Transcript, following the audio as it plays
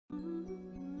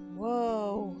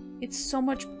Whoa, it's so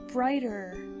much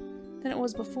brighter than it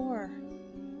was before.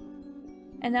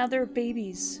 And now they're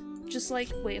babies. Just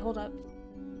like, wait, hold up.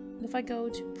 If I go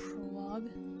to prologue,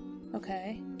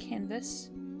 okay, canvas,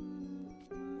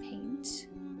 paint.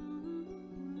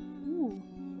 Ooh.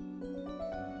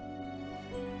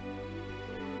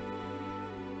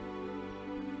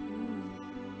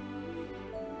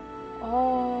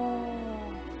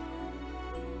 Oh.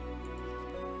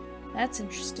 That's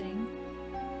interesting.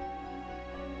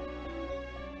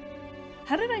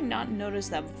 How did I not notice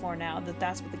that before now, that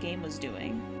that's what the game was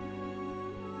doing?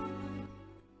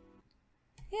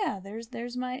 Yeah,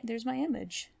 there's my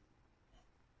image.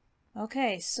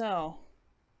 Okay, so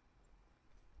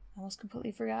I almost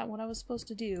completely forgot what I was supposed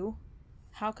to do.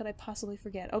 How could I possibly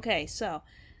forget? Okay, so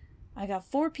I got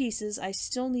 4 pieces. I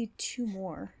still need 2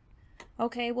 more.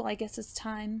 Okay, well, I guess it's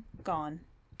time. Gone.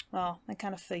 Well, I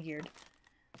kind of figured.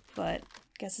 But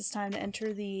I guess it's time to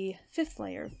enter the 5th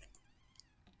layer.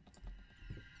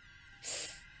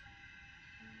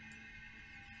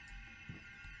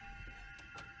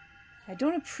 I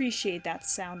don't appreciate that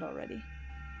sound already.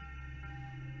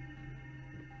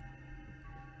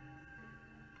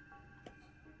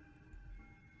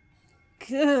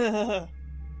 Gah.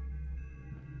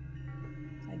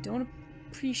 I don't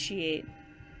appreciate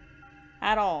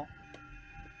at all.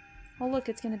 Oh look,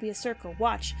 it's gonna be a circle.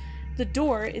 Watch. The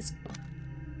door is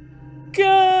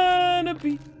gonna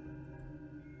be...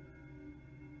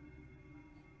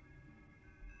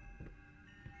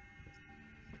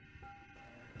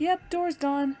 Yep, door's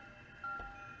gone.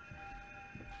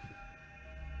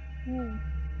 Ooh,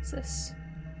 what's this?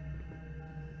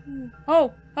 Ooh.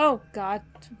 Oh god,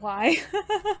 why?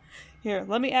 Here,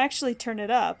 let me actually turn it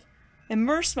up.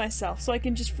 Immerse myself so I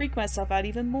can just freak myself out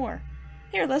even more.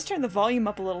 Here, let's turn the volume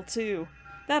up a little too.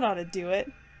 That ought to do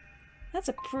it. That's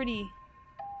a pretty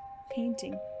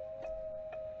painting.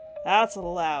 That's a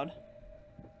little loud.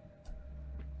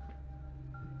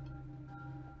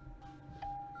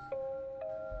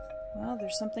 Well,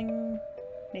 there's something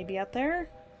maybe out there.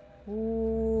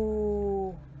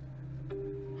 Ooh.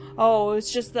 Oh,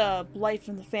 it's just the light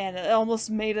from the fan. It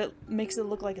almost makes it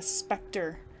look like a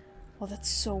specter. Oh, that's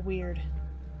so weird.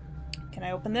 Can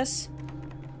I open this?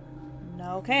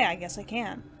 No, okay, I guess I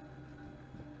can.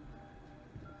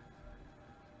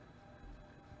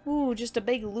 Ooh, just a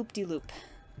big loop-de-loop.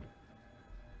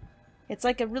 It's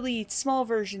like a really small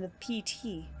version of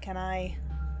PT. Can I...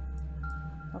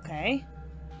 Okay.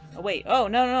 Oh, wait. Oh,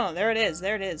 no. There it is.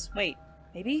 There it is. Wait.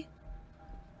 Maybe?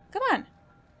 Come on.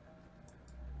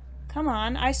 Come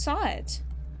on. I saw it.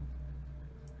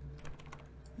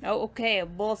 Oh, okay.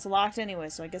 Well, it's locked anyway,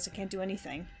 so I guess I can't do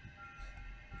anything.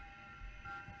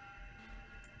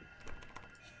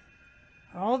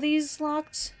 Are all these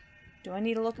locked? Do I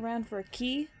need to look around for a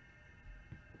key?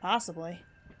 Possibly.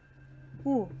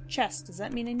 Ooh, chest. Does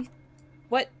that mean anything?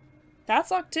 What? That's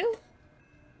locked too?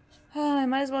 I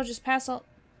might as well just pass all...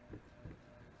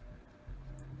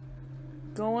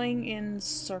 Going in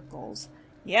circles.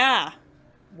 Yeah!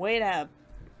 Way to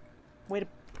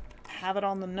have it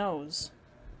on the nose.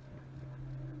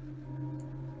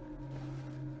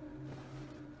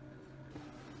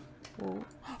 Ooh.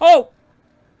 Oh!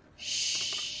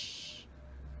 Shh.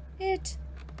 It.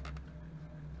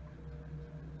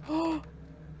 Oh.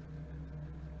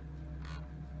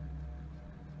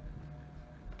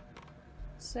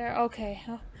 Sarah, okay.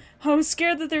 I was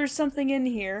scared that there was something in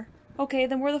here. Okay,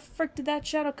 then where the frick did that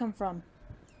shadow come from?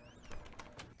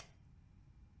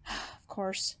 Of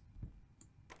course.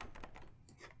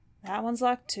 That one's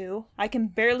locked too. I can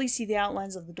barely see the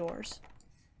outlines of the doors.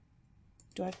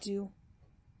 Do I have to do...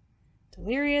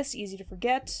 Delirious, easy to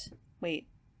forget. Wait.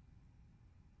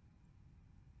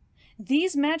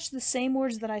 These match the same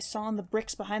words that I saw on the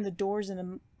bricks behind the doors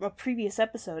in a previous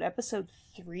episode. Episode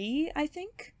 3, I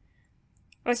think?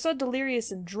 I saw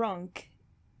delirious and drunk.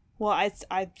 Well, I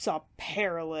saw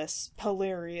perilous,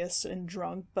 hilarious, and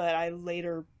drunk, but I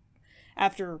later,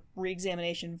 after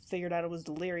re-examination, figured out it was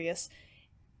delirious.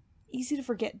 Easy to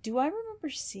forget. Do I remember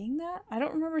seeing that? I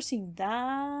don't remember seeing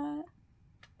that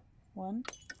one.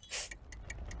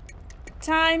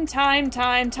 Time's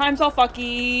all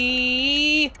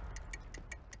fucky!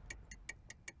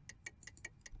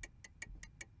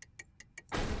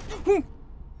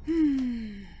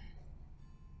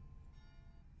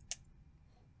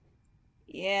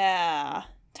 Yeah,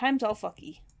 time's all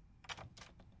fucky.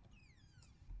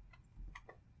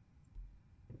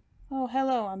 Oh,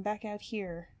 hello, I'm back out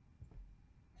here.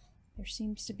 There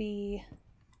seems to be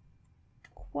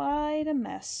quite a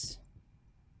mess.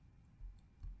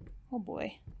 Oh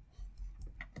boy.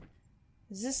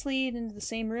 Does this lead into the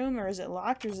same room, or is it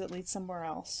locked, or does it lead somewhere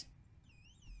else?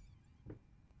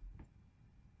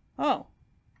 Oh.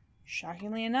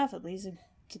 Shockingly enough, it leads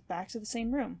back to the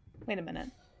same room. Wait a minute.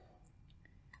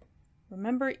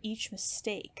 Remember each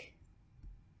mistake.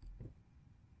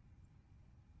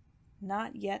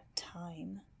 Not yet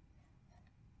time.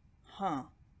 Huh.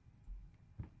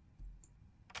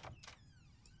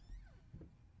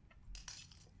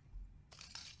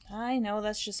 I know,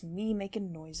 that's just me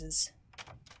making noises.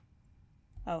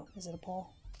 Oh, is it a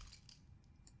pole?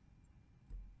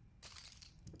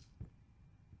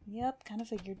 Yep, kind of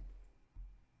figured.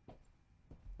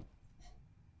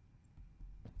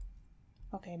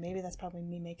 Okay, maybe that's probably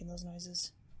me making those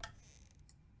noises.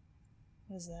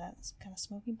 What is that? Some kind of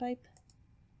smoking pipe?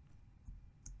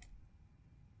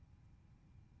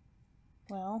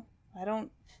 Well, I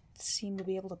don't seem to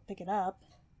be able to pick it up.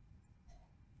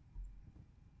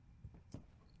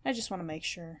 I just want to make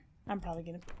sure. I'm probably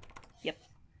gonna... Yep.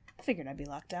 I figured I'd be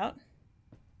locked out.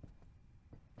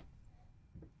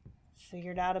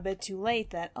 Figured out a bit too late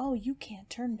that, oh, you can't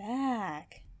turn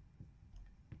back.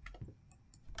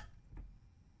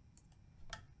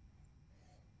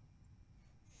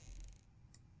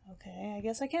 Okay, I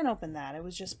guess I can open that. It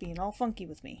was just being all funky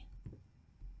with me.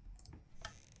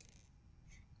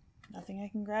 Nothing I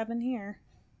can grab in here.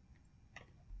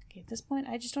 Okay, at this point,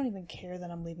 I just don't even care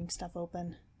that I'm leaving stuff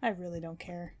open. I really don't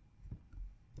care.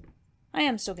 I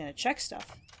am still gonna check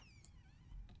stuff.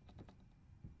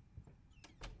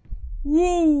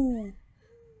 Whoa!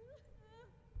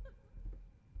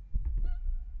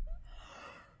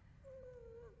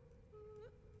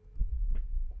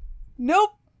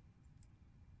 Nope!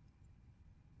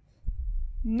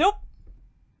 Nope!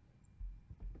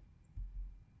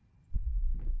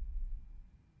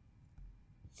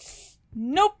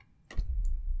 Nope!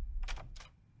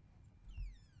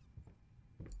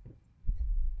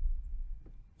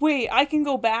 Wait, I can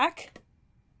go back?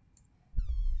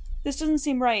 This doesn't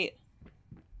seem right.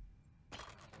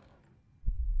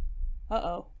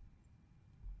 Uh-oh.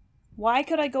 Why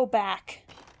could I go back?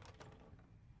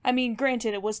 I mean,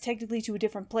 granted, it was technically to a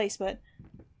different place, but...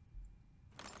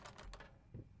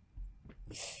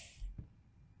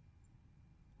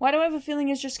 Why do I have a feeling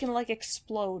it's just gonna, like,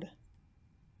 explode?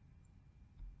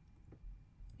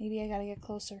 Maybe I gotta get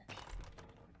closer.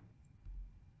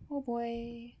 Oh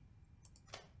boy.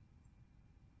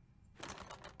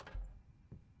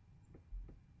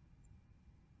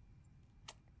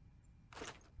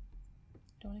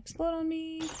 Don't explode on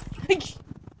me.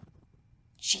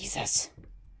 Jesus.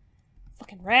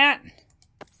 Fucking rat.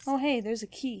 Oh hey, there's a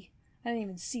key. I didn't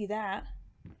even see that.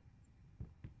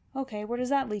 Okay, where does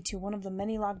that lead to? One of the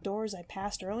many locked doors I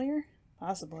passed earlier?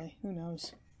 Possibly. Who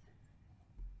knows?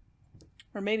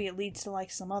 Or maybe it leads to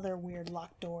like some other weird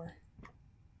locked door.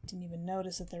 Didn't even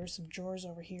notice that there were some drawers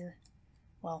over here.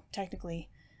 Well, technically,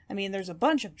 I mean there's a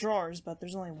bunch of drawers, but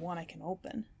there's only one I can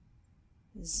open.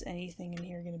 Is anything in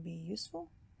here going to be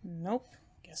useful? Nope.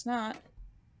 Guess not.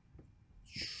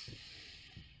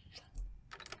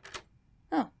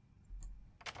 Oh.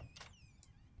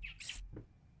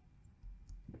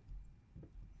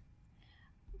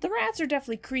 The rats are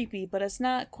definitely creepy, but it's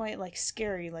not quite like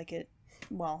scary like it...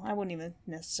 Well, I wouldn't even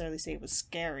necessarily say it was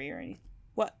scary or anything.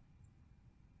 What?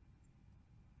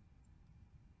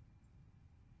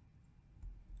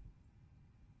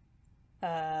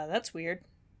 That's weird.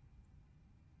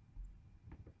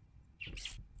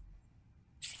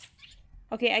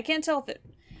 Okay, I can't tell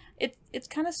if it's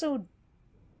kind of so...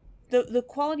 The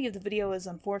quality of the video is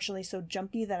unfortunately so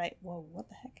jumpy that I... Whoa, what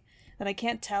the heck? That I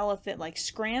can't tell if it, like,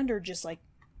 scrammed or just, like,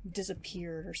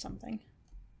 disappeared or something.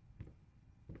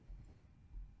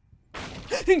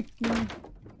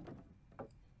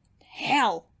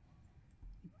 Hell!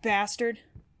 Bastard.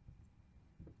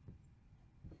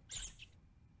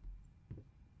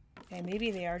 Okay,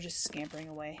 maybe they are just scampering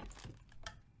away.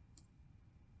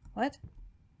 What?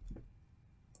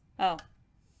 Oh.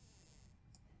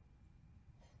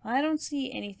 I don't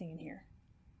see anything in here.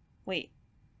 Wait.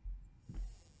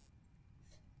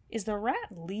 Is the rat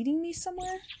leading me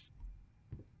somewhere?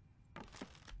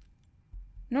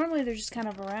 Normally they're just kind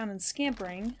of around and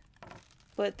scampering,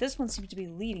 but this one seems to be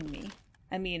leading me.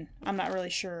 I mean, I'm not really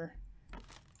sure.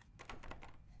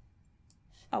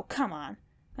 Oh, come on.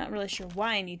 Not really sure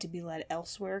why I need to be led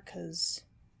elsewhere, because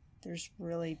there's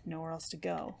really nowhere else to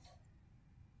go.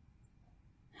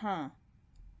 Huh.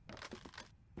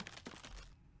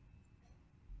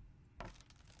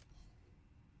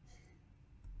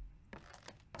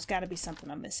 There's gotta be something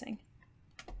I'm missing.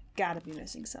 Gotta be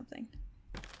missing something.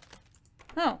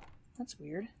 Oh, that's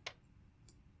weird.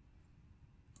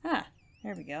 Ah,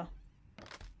 there we go.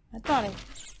 I thought I...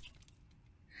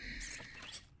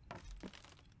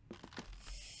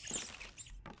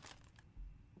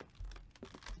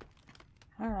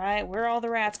 Alright, where are all the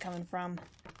rats coming from?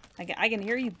 I can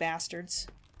hear you bastards.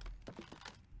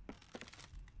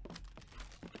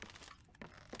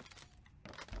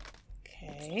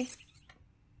 Okay.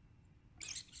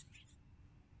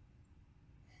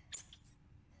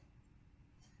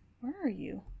 Where are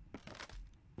you?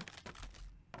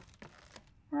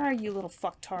 Where are you, little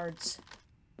fucktards?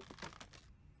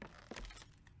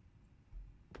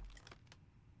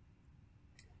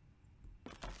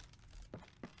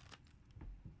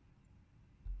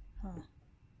 Huh.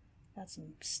 Got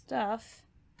some stuff.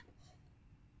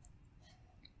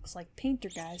 Looks like painter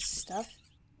guy's stuff.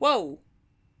 Whoa!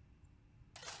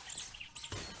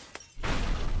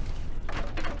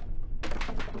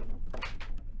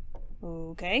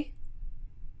 Okay.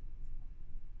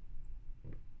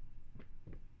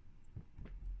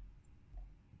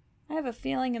 I have a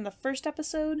feeling in the first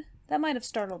episode, that might have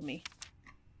startled me.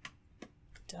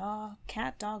 Dog,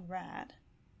 cat, dog, rat.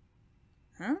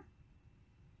 Huh?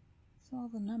 That's all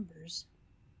the numbers.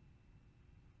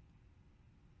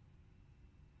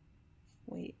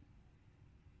 Wait.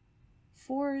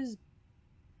 4 is...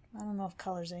 I don't know if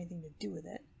color's anything to do with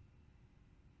it.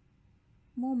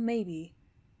 Well, maybe.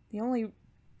 The only...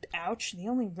 Ouch, the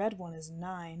only red one is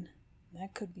 9.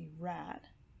 That could be rat.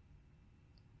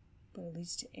 But it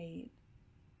leads to 8.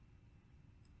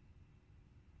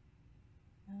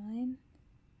 9.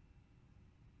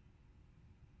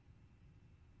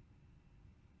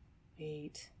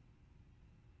 8.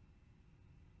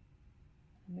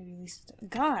 Maybe at least...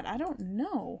 God, I don't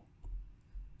know.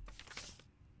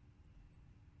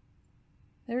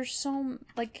 There's so...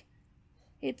 Like,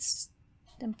 it's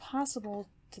impossible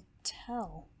to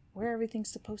tell where everything's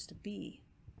supposed to be.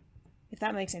 If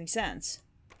that makes any sense.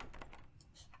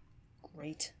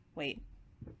 Great. Wait.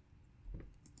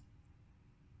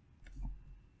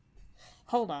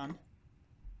 Hold on.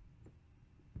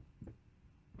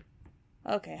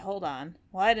 Okay, hold on.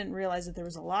 Well, I didn't realize that there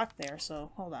was a lock there,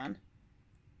 so hold on.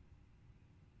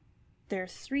 There are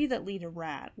 3 that lead a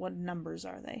rat. What numbers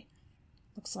are they?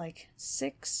 Looks like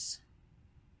 6,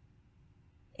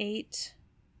 8,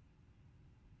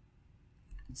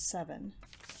 7.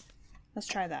 Let's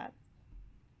try that.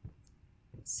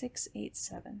 6, 8,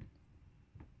 7.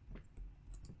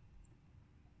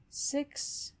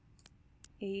 6,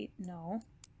 8, no.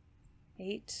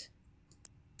 8,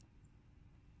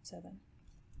 7.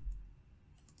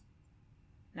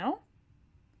 No?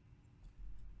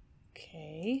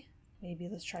 Okay. Maybe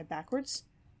let's try backwards.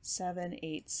 7,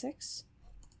 8, 6.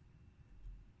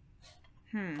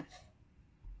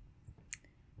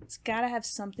 It's gotta have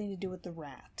something to do with the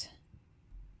rat.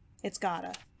 It's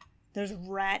gotta. There's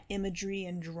rat imagery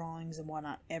and drawings and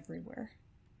whatnot everywhere.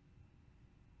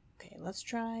 Okay, let's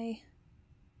try...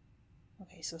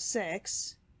 Okay, so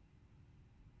 6.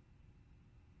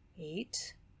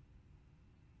 8.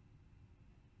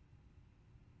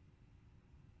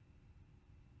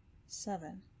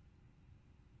 7.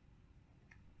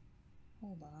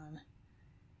 Hold on.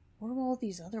 Where will all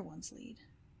these other ones lead?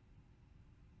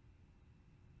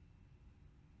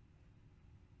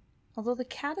 Although the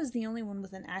cat is the only one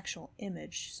with an actual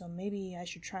image, so maybe I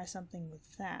should try something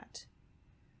with that.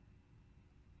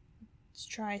 Let's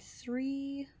try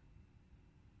 3,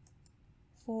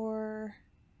 4...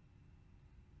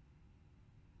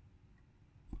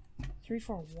 3,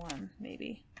 4, 1,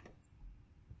 maybe.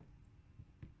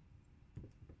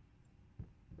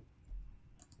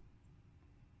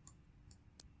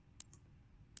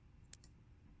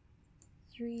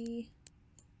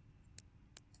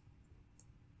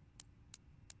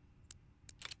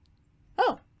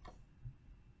 Oh!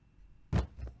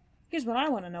 Here's what I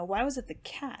want to know. Why was it the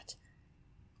cat?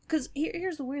 Because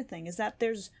here's the weird thing, is that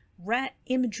there's rat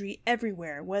imagery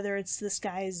everywhere, whether it's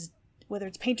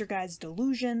Painter Guy's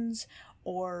delusions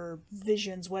or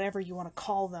visions, whatever you want to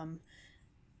call them.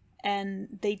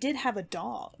 And they did have a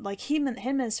dog. Like, him and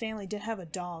his family did have a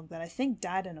dog that I think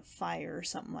died in a fire or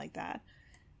something like that.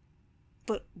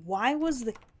 But why was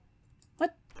the...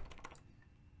 What?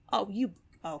 Oh, you...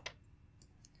 Oh.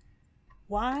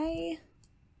 Why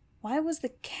was the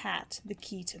cat the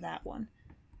key to that one?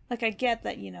 Like, I get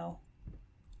that, you know,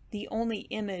 the only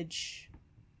image...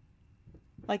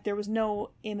 Like, there was no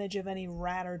image of any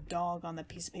rat or dog on the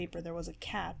piece of paper. There was a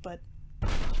cat, but...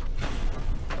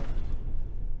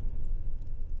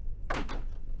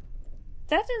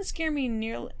 That didn't scare me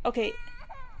nearly... Okay.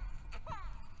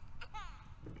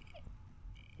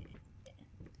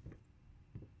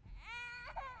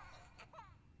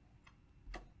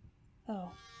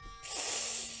 Oh.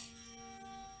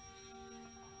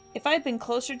 If I had been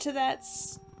closer to that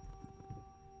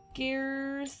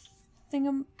scare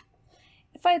thingam...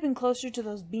 If I had been closer to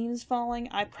those beams falling,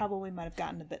 I probably might have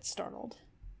gotten a bit startled.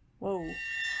 Whoa.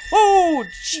 Oh,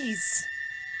 jeez!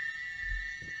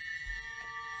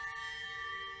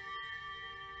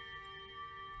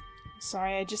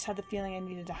 Sorry, I just had the feeling I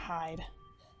needed to hide.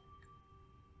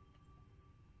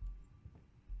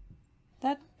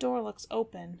 That door looks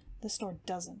open. This door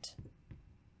doesn't.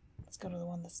 Let's go to the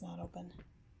one that's not open.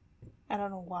 I don't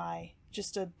know why.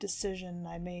 Just a decision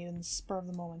I made in the spur of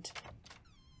the moment.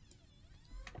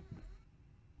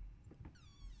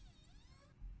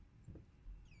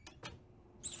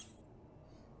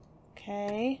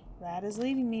 Okay, that is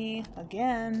leaving me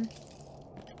again.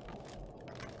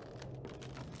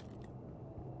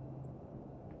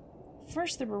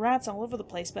 First there were rats all over the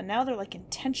place, but now they're like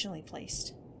intentionally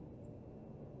placed.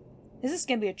 Is this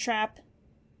gonna be a trap?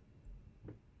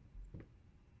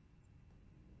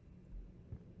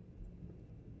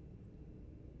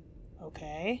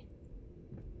 Okay.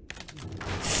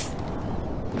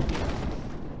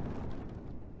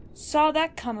 Saw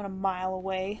that coming a mile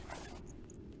away.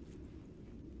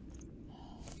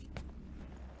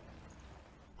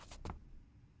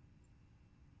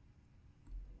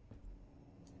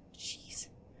 Jeez.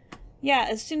 Yeah,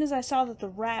 as soon as I saw that the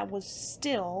rat was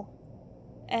still,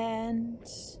 and...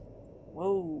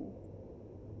 Whoa.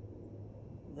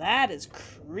 That is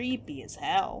creepy as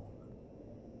hell.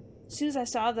 As soon as I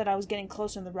saw that I was getting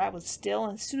closer and the rat was still,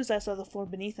 and as soon as I saw the floor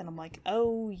beneath it, I'm like,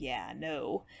 oh yeah,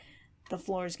 no. The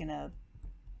floor is gonna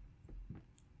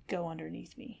go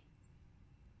underneath me.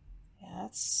 Yeah,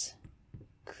 that's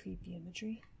creepy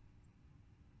imagery.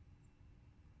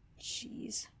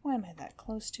 Jeez, why am I that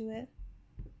close to it?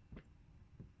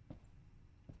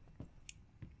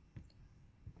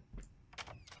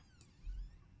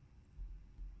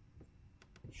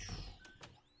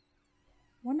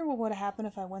 Wonder what would have happened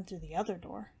if I went through the other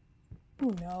door.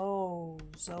 Who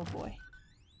knows? Oh boy.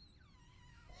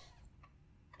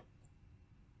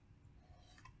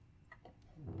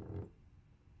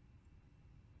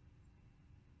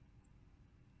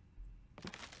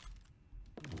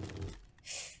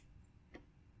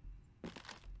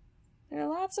 There are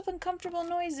lots of uncomfortable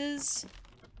noises.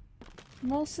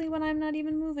 Mostly when I'm not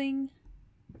even moving.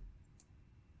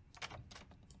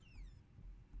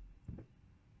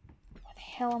 Where the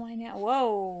hell am I now?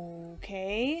 Whoa,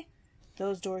 okay.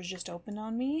 Those doors just opened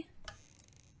on me.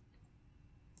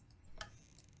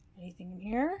 Anything in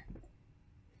here?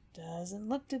 Doesn't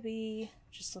look to be.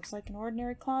 Just looks like an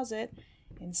ordinary closet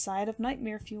inside of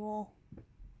nightmare fuel.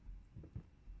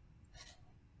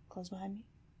 Close behind me?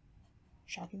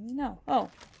 Shockingly, no. Oh,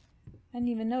 I didn't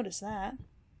even notice that.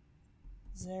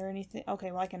 Is there anything? Okay,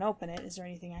 well, I can open it. Is there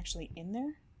anything actually in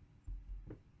there?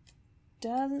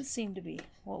 Doesn't seem to be.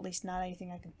 Well, at least not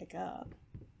anything I can pick up.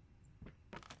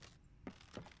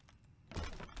 Do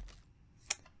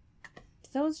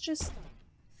those just...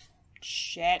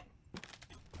 Shit.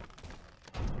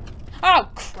 Oh,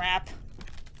 crap.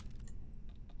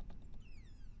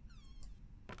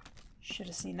 Should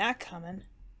have seen that coming.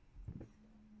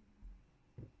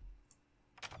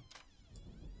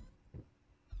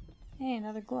 Hey,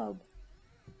 another globe.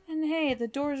 And hey, the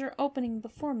doors are opening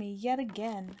before me yet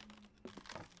again.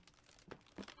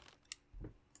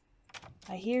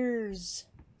 I hears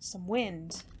some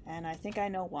wind, and I think I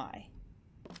know why.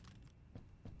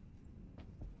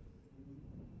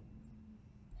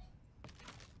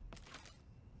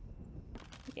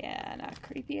 Yeah, not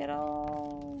creepy at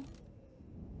all.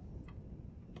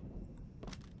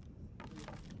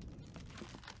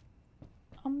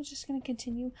 I'm just gonna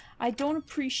continue. I don't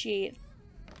appreciate...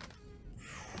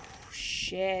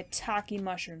 Shit, taki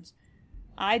mushrooms.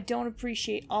 I don't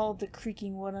appreciate all of the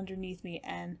creaking wood underneath me,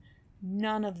 and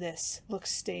none of this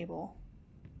looks stable.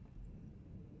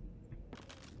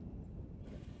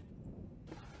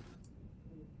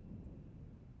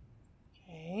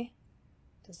 Okay.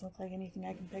 Doesn't look like anything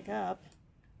I can pick up.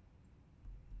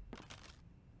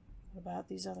 What about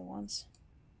these other ones?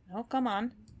 No, come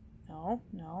on. No,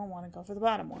 no, I want to go for the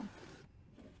bottom one.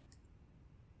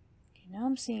 Okay, now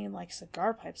I'm seeing like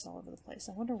cigar pipes all over the place.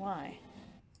 I wonder why.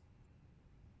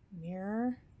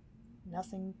 Mirror.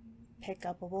 Nothing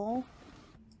pick-upable.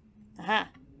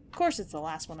 Aha! Of course it's the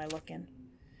last one I look in.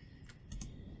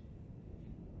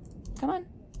 Come on.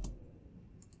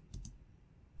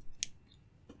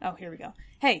 Oh, here we go.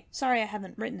 Hey, sorry I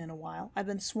haven't written in a while. I've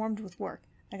been swarmed with work.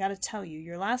 I gotta tell you,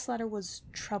 your last letter was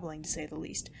troubling, to say the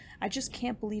least. I just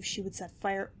can't believe she would set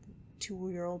fire to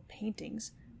your old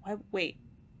paintings. Why, wait.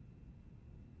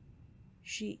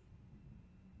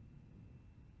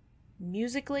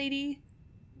 Music lady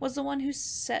was the one who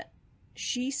set...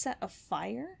 She set a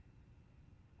fire?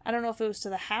 I don't know if it was to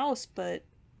the house, but...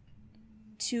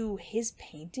 to his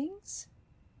paintings?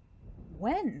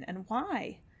 When and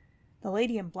why? The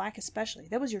lady in black especially.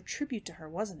 That was your tribute to her,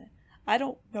 wasn't it? I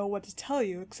don't know what to tell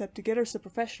you except to get her some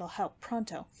professional help,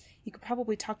 pronto. You could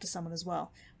probably talk to someone as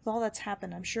well. With all that's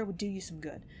happened, I'm sure it would do you some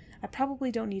good. I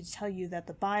probably don't need to tell you that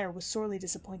the buyer was sorely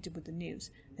disappointed with the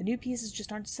news. The new pieces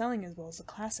just aren't selling as well as the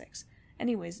classics.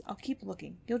 Anyways, I'll keep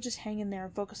looking. You'll just hang in there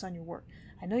and focus on your work.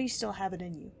 I know you still have it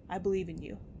in you. I believe in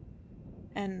you.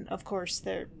 And, of course,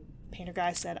 the painter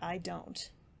guy said, I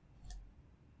don't.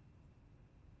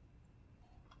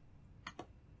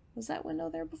 Was that window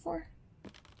there before?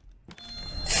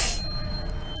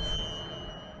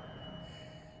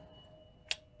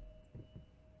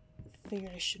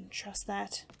 Figured I shouldn't trust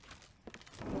that.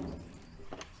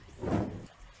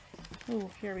 Ooh,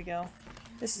 here we go.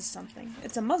 This is something.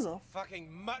 It's a muzzle. Fucking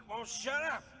mutt won't shut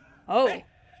up. Oh. Hey,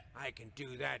 I can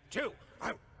do that too.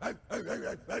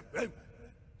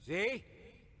 See?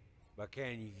 But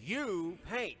can you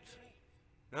paint?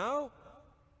 No?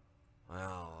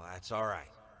 Well, that's all right.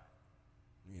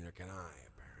 Neither can I,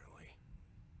 apparently.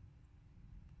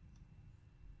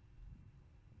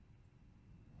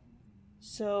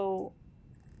 So,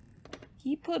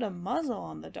 he put a muzzle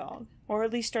on the dog. Or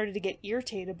at least started to get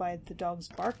irritated by the dog's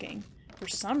barking. For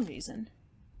some reason.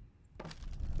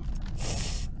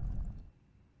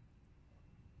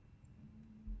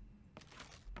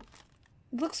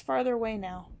 It looks farther away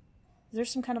now. Is there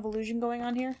some kind of illusion going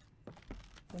on here?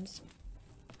 Oops.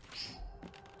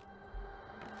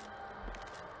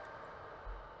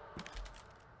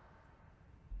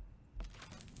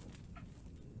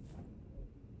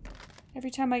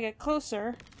 Every time I get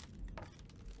closer,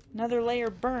 another layer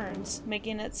burns,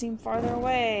 making it seem farther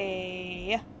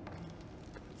away.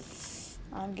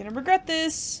 I'm gonna regret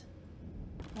this.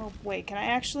 Oh, wait, can I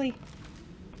actually...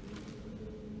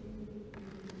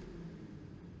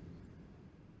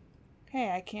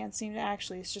 Okay, I can't seem to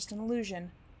actually. It's just an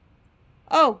illusion.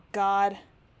 Oh, God.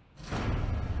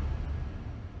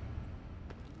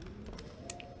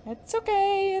 It's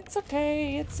okay, it's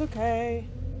okay, it's okay.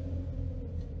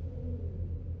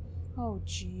 Oh,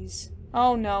 jeez.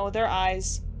 Oh, no, their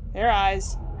eyes. Their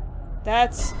eyes.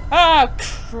 That's... Ah,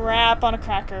 crap on a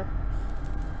cracker.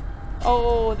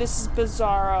 Oh, this is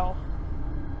bizarro.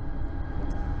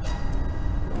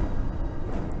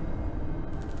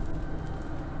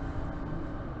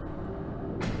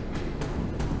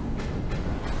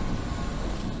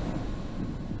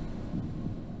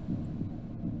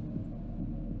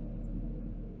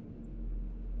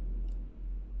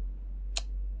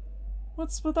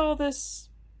 What's with all this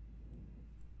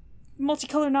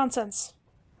multicolor nonsense?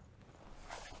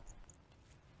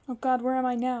 Oh God, where am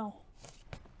I now?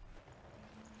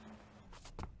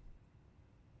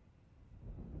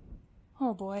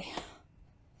 Oh boy.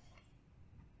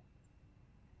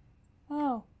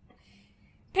 Oh.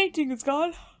 Painting is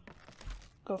gone.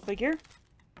 Go figure.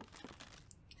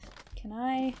 Can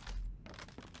I...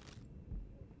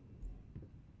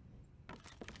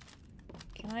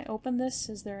 Can I open this?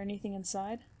 Is there anything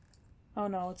inside? Oh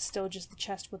no, it's still just the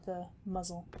chest with the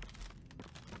muzzle.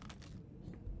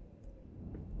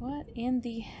 What in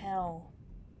the hell?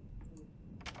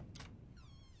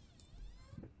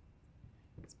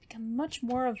 It's become much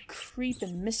more of creep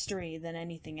and mystery than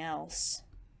anything else.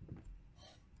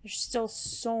 There's still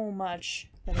so much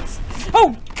that is...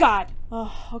 Oh, God!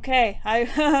 Oh, okay.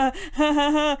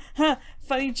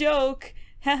 Funny joke.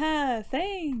 Haha,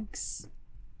 thanks.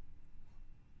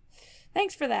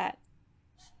 Thanks for that.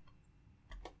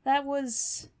 That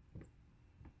was...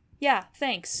 Yeah,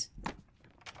 thanks.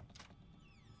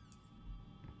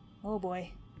 Oh,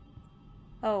 boy.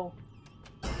 Oh.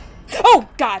 Oh,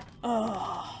 God!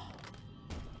 Oh.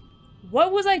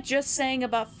 What was I just saying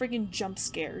about friggin' jump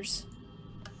scares?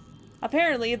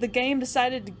 Apparently, the game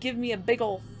decided to give me a big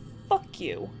ol' fuck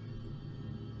you.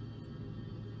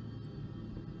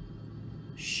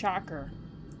 Shocker.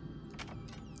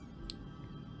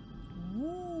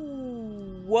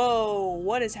 Ooh, whoa,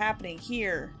 what is happening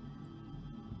here?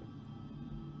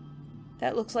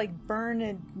 That looks like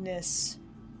burnedness.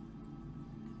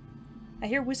 I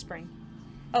hear whispering.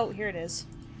 Oh, here it is.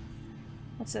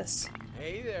 What's this?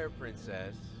 Hey there,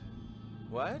 princess.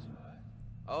 What?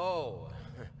 Oh,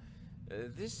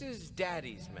 this is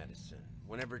Daddy's medicine.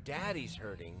 Whenever Daddy's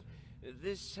hurting,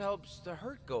 this helps the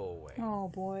hurt go away. Oh,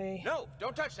 boy. No,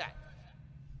 don't touch that!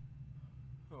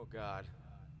 Oh, God.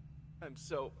 I'm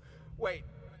so... Wait.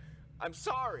 I'm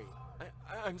sorry.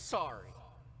 I'm sorry.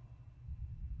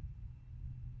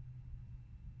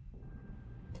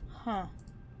 Huh.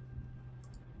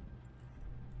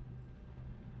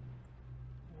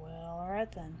 Well,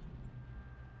 alright then.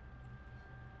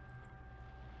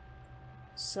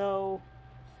 So,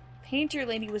 Painter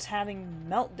Lady was having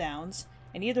meltdowns,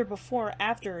 and either before or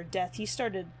after her death, he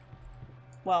started...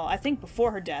 Well, I think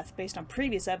before her death, based on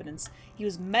previous evidence, he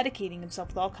was medicating himself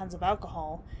with all kinds of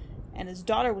alcohol, and his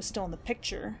daughter was still in the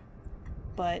picture.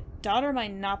 But daughter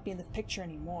might not be in the picture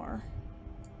anymore.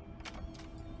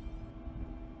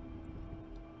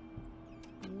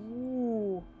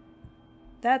 Ooh.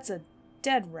 That's a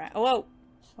dead rat. Whoa!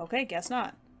 Okay, guess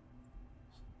not.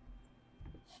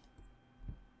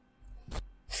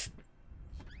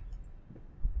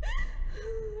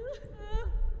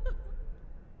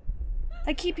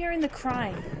 I keep hearing the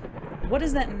crying. What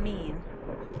does that mean?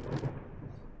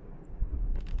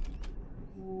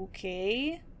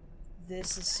 Okay.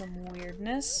 This is some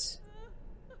weirdness.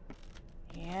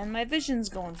 And my vision's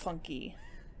going funky.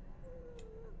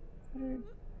 What are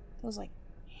those, like,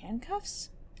 handcuffs?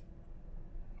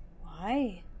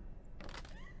 Why?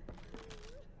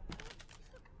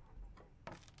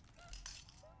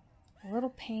 A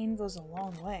little pain goes a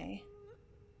long way.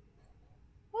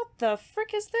 What the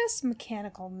frick is this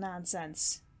mechanical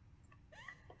nonsense?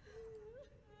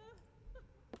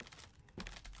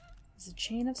 Does the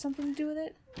chain have something to do with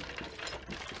it?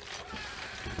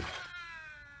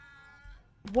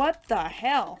 What the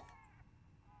hell?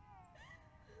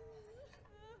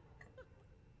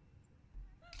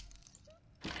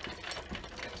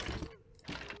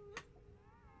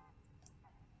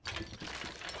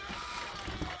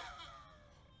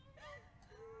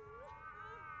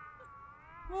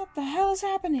 What the hell is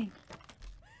happening?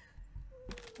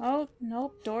 Oh,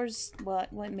 nope, door's...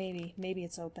 What? Maybe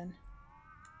it's open.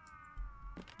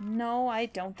 No, I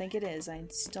don't think it is. I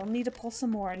still need to pull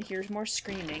some more and here's more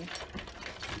screaming.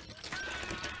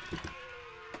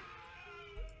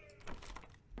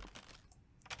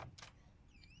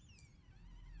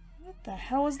 What the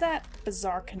hell is that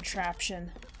bizarre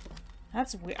contraption?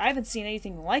 That's weird. I haven't seen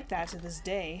anything like that to this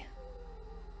day.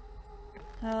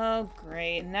 Oh,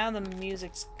 great. Now the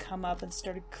music's come up and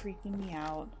started creeping me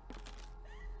out.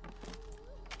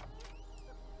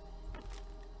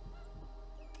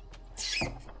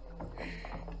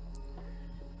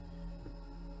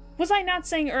 Was I not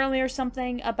saying earlier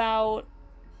something about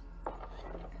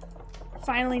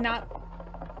finally not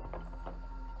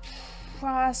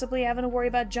possibly having to worry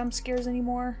about jump scares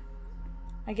anymore?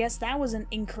 I guess that was an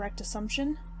incorrect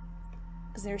assumption.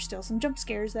 Because there are still some jump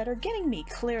scares that are getting me,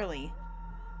 clearly.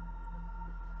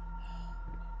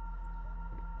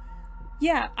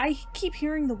 Yeah, I keep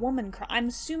hearing the woman cry. I'm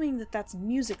assuming that that's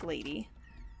Music Lady.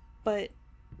 But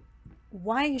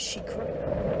why is she crying?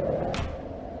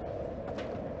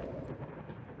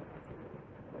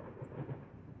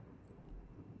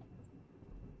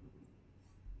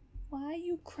 Why are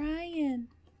you crying?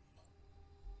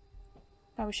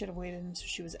 Probably should have waited until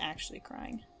she was actually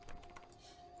crying.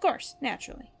 Of course,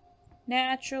 naturally.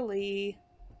 Naturally.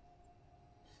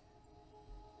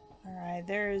 Alright,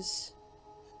 there's...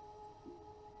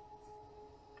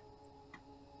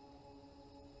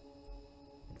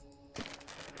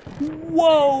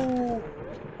 Whoa!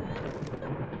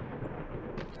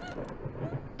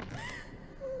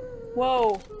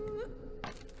 Whoa.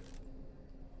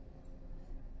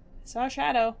 Saw a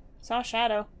shadow. Saw a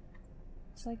shadow.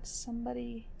 It's like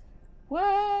somebody...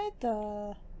 What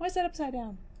the... Why is that upside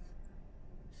down?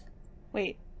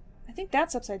 Wait. I think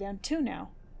that's upside down too now.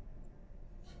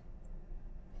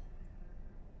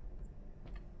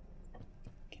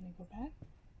 Can I go back?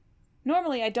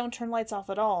 Normally I don't turn lights off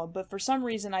at all, but for some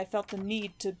reason I felt the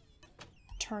need to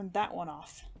turn that one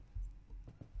off.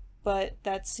 But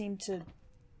that seemed to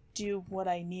do what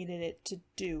I needed it to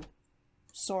do.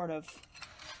 Sort of.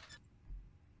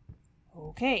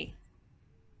 Okay.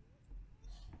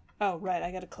 Oh, right,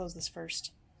 I gotta close this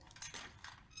first.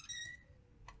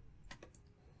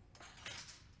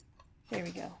 There we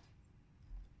go.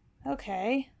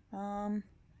 Okay,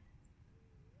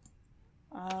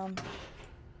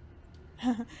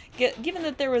 given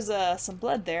that there was some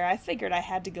blood there, I figured I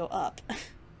had to go up.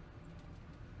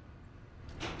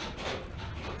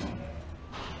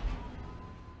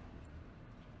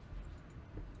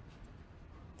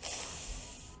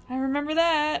 I remember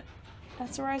that.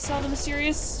 That's where I saw the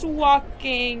mysterious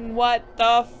walking. What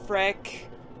the frick?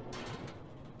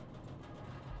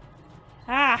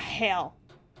 Ah, hell.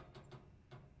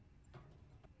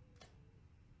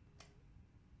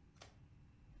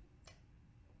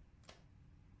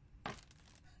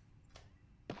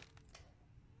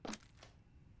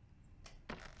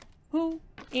 Who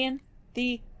in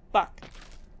the fuck?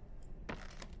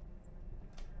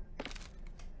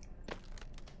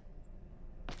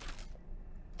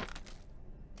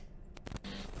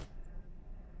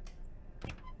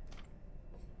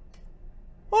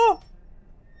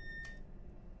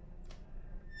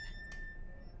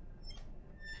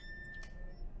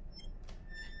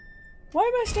 Why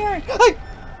am I staring?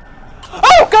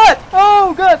 Oh god!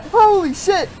 Oh god! Holy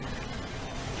shit!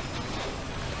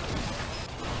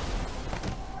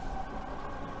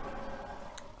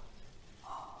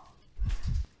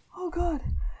 Oh god.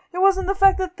 It wasn't the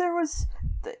fact that there was...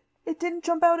 It didn't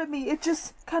jump out at me. It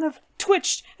just kind of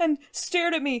twitched and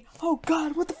stared at me. Oh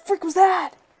god, what the frick was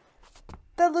that?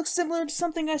 That looks similar to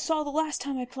something I saw the last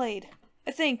time I played.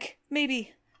 I think.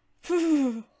 Maybe.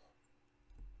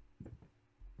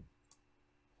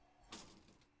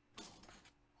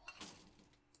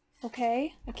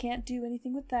 Okay, I can't do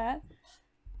anything with that.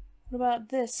 What about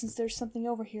this, since there's something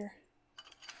over here?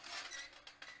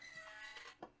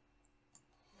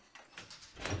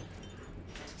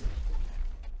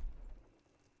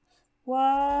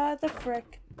 What the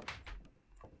frick?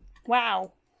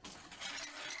 Wow.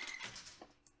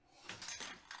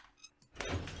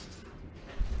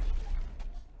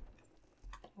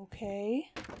 Okay.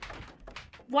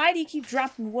 Why do you keep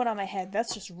dropping wood on my head?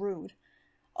 That's just rude.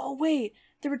 Oh wait,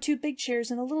 there were two big chairs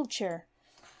and a little chair.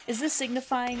 Is this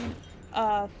signifying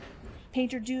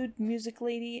painter dude, music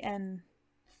lady, and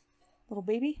little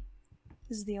baby?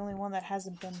 This is the only one that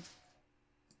hasn't been...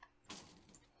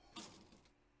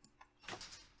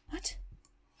 What?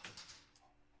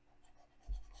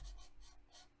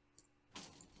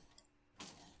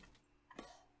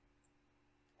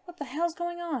 What the hell's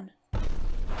going on?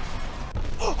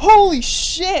 Holy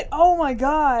shit! Oh my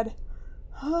god!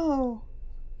 Oh.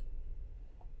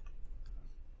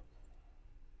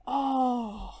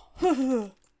 Oh.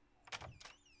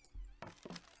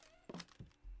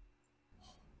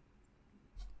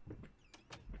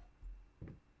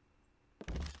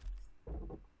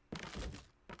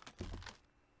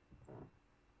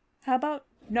 How about...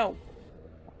 No.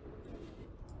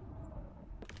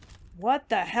 What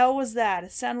the hell was that?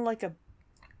 It sounded like a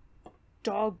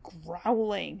dog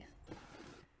growling.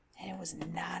 And it was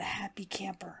not a happy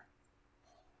camper.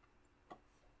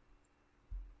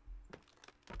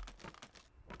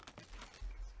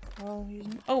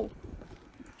 Oh,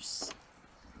 there's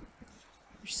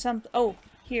some... Oh,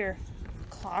 here.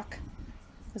 Clock.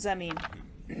 What does that mean?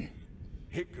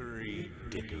 Hickory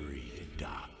dickory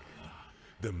dock.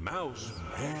 The mouse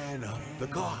ran up the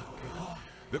clock.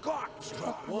 The clock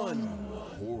struck one.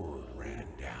 Word ran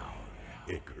down.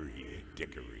 Hickory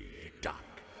dickory dock.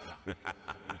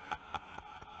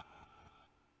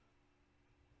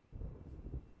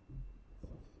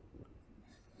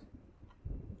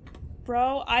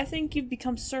 Bro, I think you've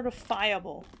become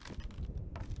certifiable.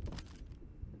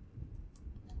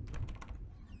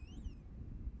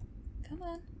 Come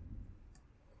on.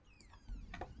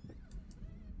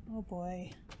 Oh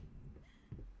boy.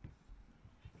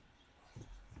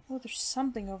 Oh, there's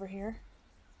something over here.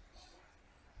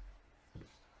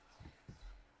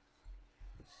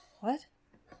 What?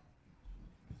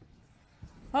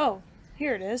 Oh,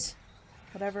 here it is.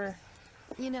 Whatever.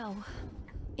 You know,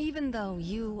 even though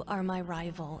you are my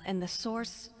rival and the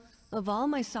source of all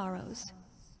my sorrows,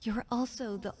 you're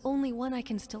also the only one I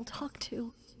can still talk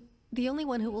to. The only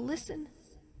one who will listen.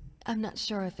 I'm not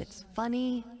sure if it's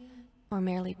funny or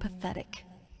merely pathetic.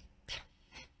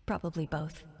 Probably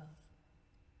both.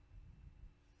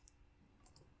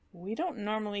 We don't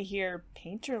normally hear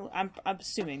Painter... I'm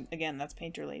assuming, again, that's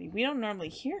Painter Lady. We don't normally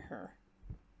hear her.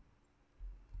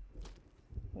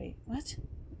 Wait, what?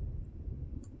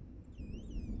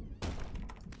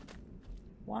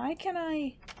 Why can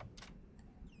I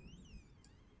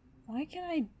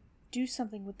do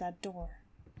something with that door?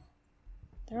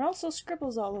 There are also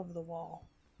scribbles all over the wall.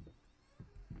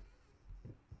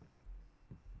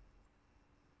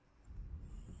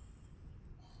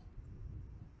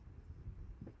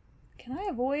 Can I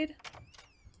avoid?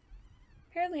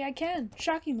 Apparently I can,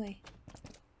 shockingly.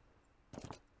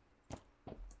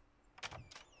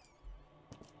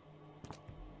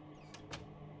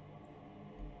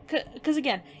 Because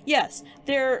again, yes,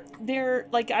 they're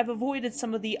like, I've avoided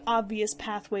some of the obvious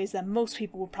pathways that most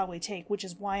people would probably take, which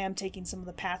is why I'm taking some of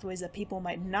the pathways that people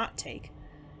might not take.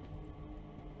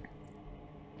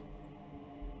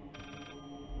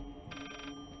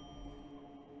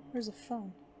 Where's a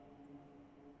phone?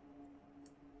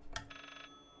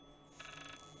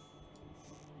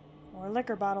 More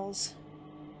liquor bottles.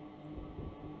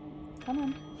 Come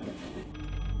on.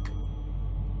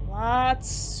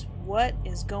 Lots. What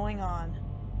is going on?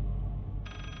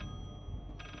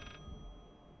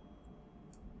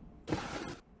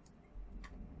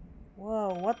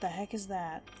 Whoa, what the heck is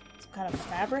that? Some kind of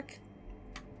fabric?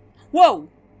 Whoa!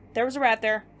 There was a rat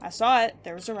there. I saw it.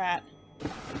 There was a rat.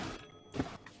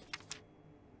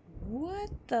 What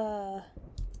the...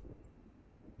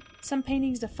 Some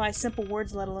paintings defy simple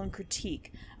words, let alone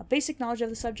critique. A basic knowledge of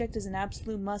the subject is an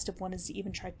absolute must if one is to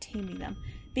even try taming them.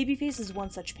 Babyface is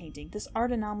one such painting. This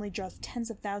art anomaly draws tens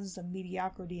of thousands of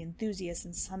mediocrity enthusiasts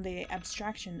and Sunday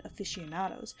abstraction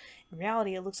aficionados. In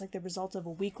reality, it looks like the result of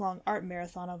a week-long art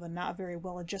marathon of a not very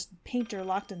well-adjusted painter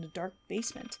locked in a dark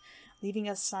basement. Leaving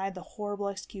aside the horrible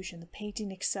execution, the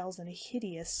painting excels in a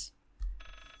hideous...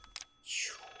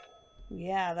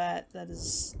 Yeah, that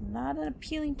is not an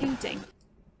appealing painting.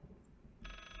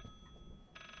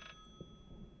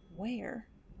 Where?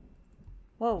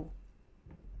 Whoa.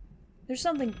 There's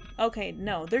something... Okay,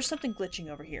 no. There's something glitching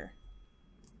over here.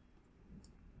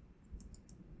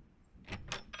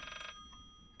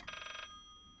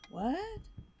 What?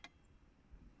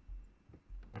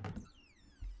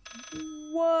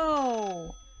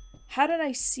 Whoa! How did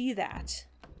I see that?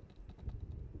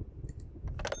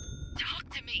 Talk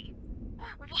to me!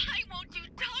 Why won't you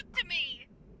talk to me?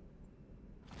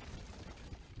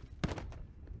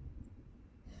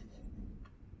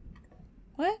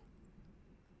 What?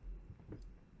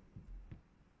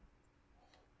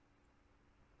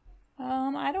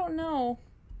 I don't know.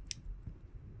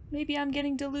 Maybe I'm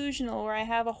getting delusional, or I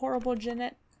have a horrible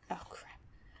Oh, crap.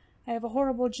 I have a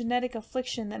horrible genetic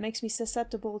affliction that makes me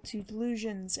susceptible to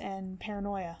delusions and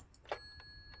paranoia.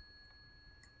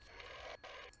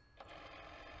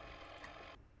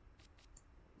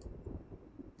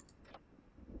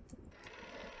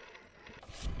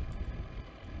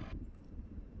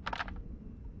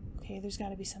 Okay, there's got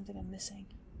to be something I'm missing.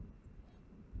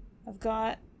 I've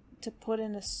got to put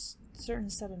in a certain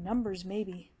set of numbers,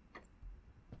 maybe.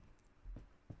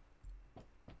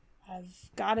 I've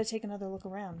got to take another look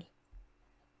around.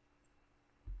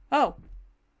 Oh!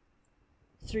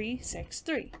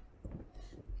 363.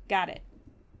 Got it.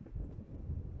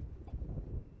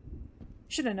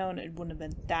 Should have known it wouldn't have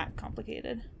been that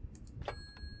complicated.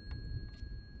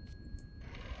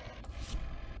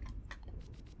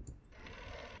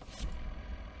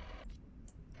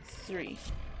 Three.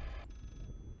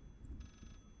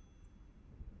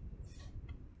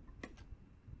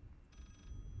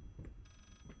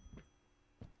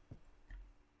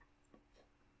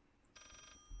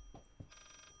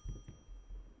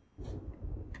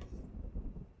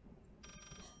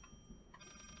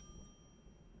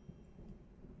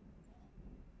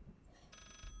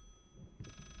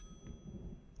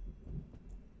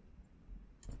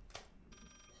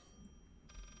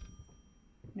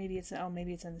 Maybe it's... Oh,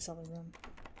 maybe it's in this other room.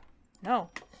 No.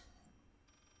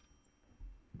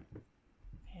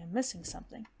 Okay, I'm missing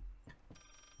something.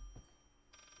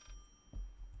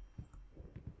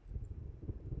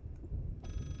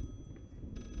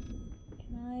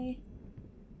 Can I...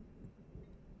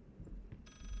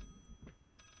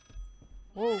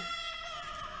 Whoa.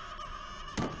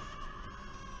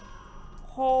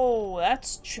 Oh,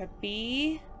 that's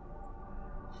trippy.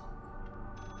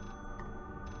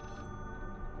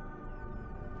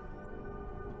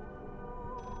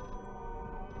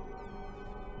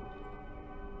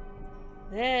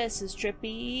 This is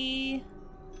trippy.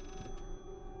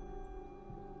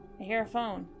 I hear a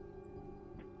phone.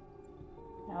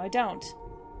 Now I don't.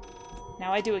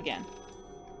 Now I do again.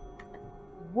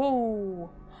 Whoa.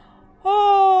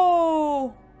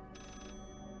 Oh!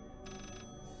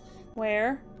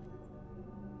 Where?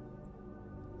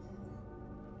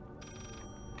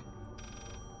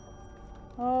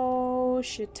 Oh,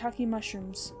 shiitake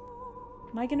mushrooms.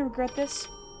 Am I gonna regret this?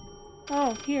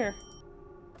 Oh, here.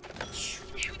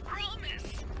 You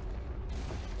promise!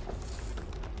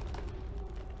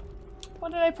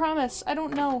 What did I promise? I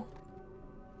don't know.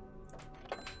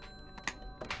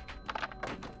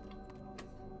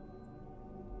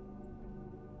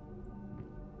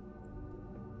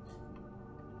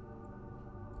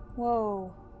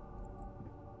 Whoa.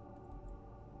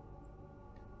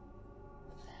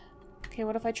 Okay,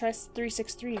 what if I try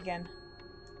 363 again?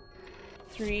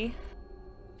 3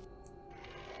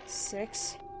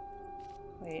 6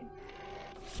 Wait.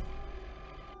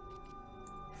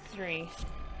 3.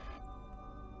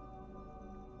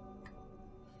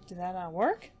 Did that not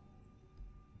work?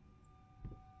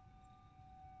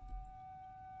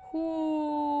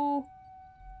 Who?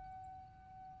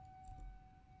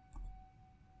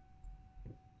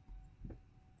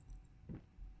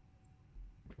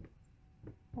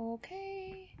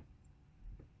 Okay.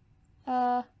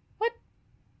 What?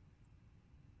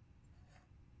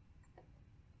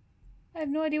 I have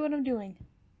no idea what I'm doing.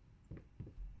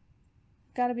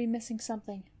 Gotta be missing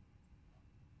something.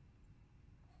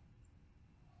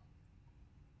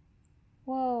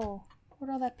 Whoa.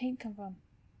 Where'd all that paint come from?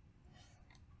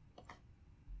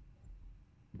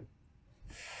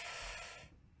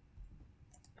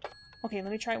 Okay,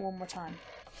 let me try it one more time.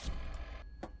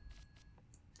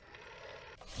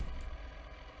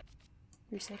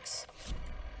 Three, 6.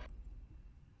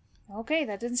 Okay,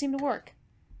 that didn't seem to work.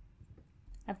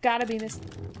 I've gotta be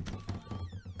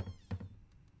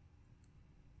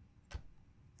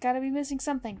Gotta be missing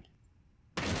something.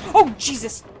 Oh,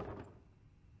 Jesus!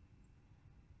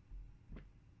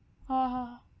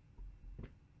 I've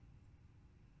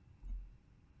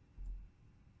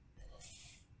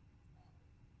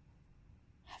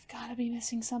gotta be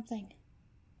missing something.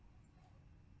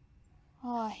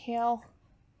 Oh, hell.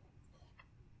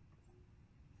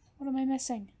 What am I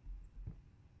missing?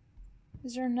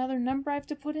 Is there another number I have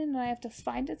to put in and I have to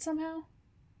find it somehow?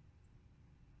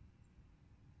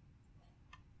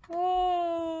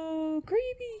 Oh,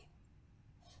 creepy.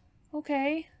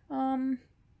 Okay, am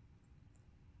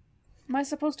I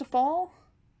supposed to fall?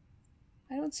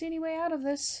 I don't see any way out of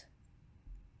this.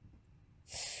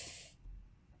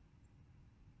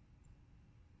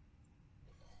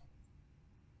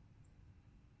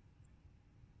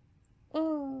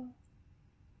 Oh.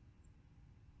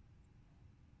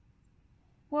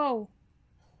 Whoa.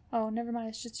 Oh, never mind,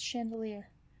 it's just a chandelier.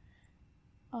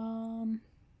 Oh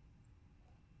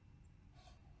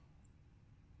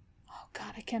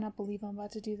god, I cannot believe I'm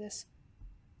about to do this.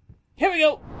 Here we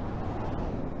go!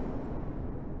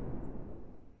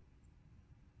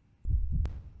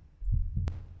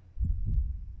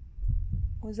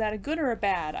 Was that a good or a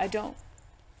bad?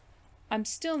 I'm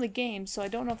still in the game, so I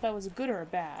don't know if that was a good or a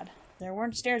bad. There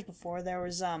weren't stairs before, there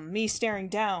was me staring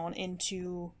down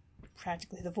into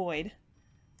practically the void.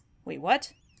 Wait,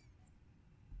 what?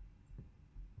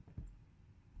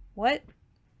 What?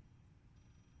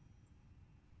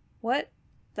 What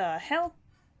the hell?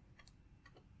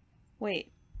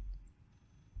 Wait.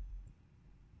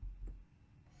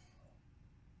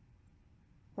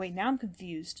 Wait, now I'm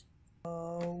confused.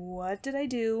 Oh, what did I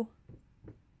do?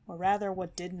 Or rather,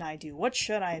 what didn't I do? What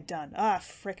should I have done? Ah,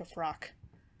 frick-a-frock.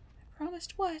 I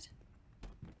promised what?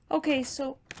 Okay,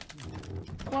 so...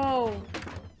 Whoa.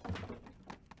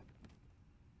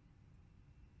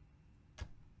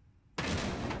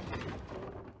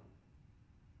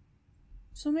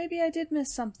 So maybe I did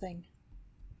miss something.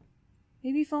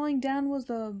 Maybe falling down was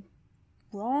the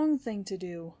wrong thing to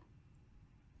do.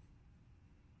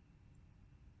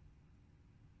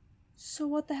 So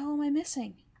what the hell am I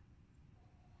missing?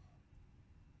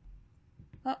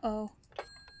 Uh-oh.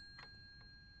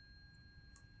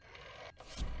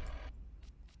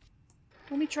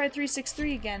 Let me try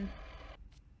 363 again.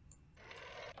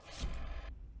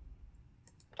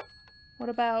 What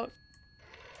about...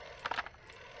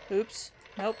 Oops.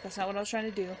 Nope, that's not what I was trying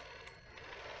to do.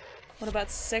 What about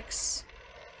 6,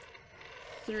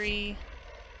 3,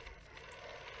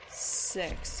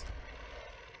 6?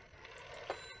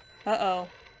 Uh-oh.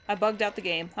 I bugged out the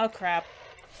game. Oh, crap.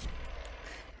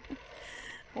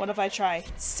 What if I try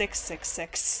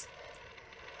 666?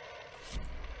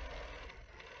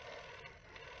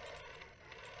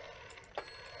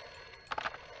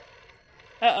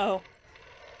 Uh-oh.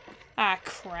 Ah,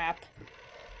 crap.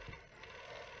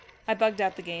 I bugged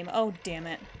out the game. Oh, damn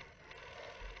it.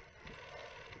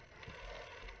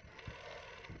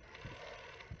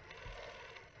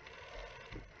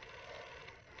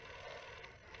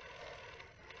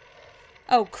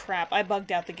 Oh, crap. I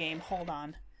bugged out the game. Hold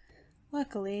on.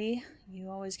 Luckily, you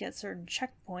always get certain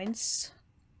checkpoints.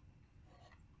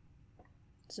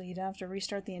 So you don't have to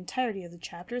restart the entirety of the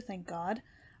chapter, thank God.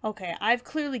 Okay, I've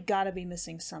clearly got to be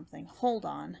missing something. Hold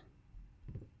on.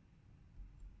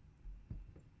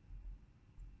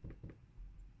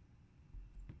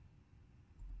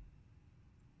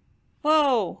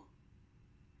 Whoa!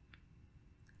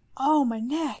 Oh, my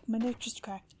neck! My neck just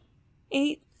cracked.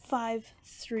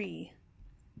 853.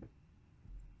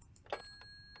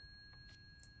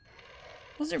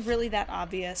 Was it really that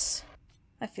obvious?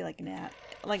 I feel like an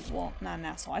well, not an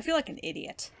asshole. I feel like an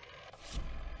idiot.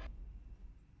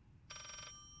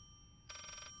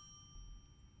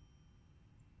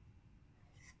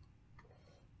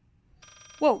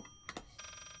 Whoa!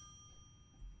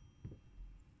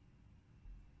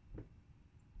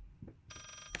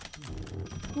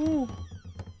 Ooh.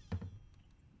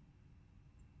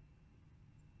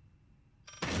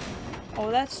 Oh,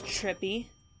 that's trippy.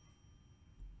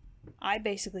 I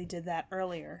basically did that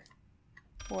earlier.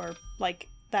 Or, like,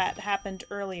 that happened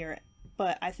earlier,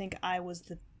 but I think I was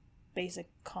the basic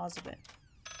cause of it.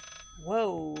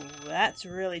 Whoa, that's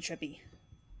really trippy.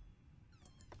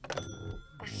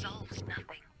 This solves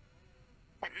nothing.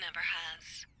 It never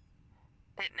has.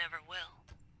 It never will.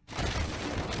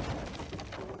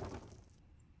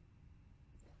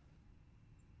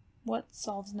 What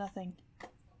solves nothing?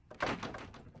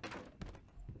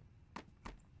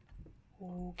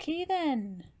 Okay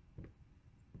then.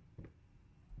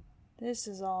 This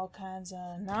is all kinds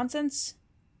of nonsense.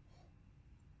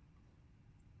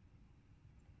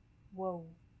 Whoa.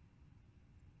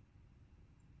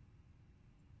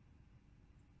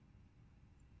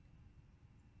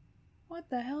 What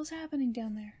the hell's happening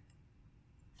down there?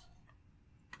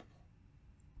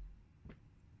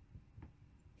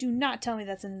 Do not tell me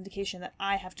that's an indication that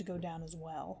I have to go down as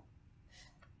well.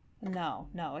 No,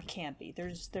 no, it can't be.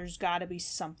 There's gotta be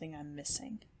something I'm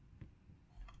missing.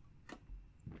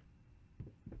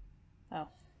 Oh.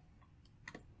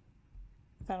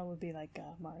 Thought it would be like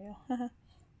Mario.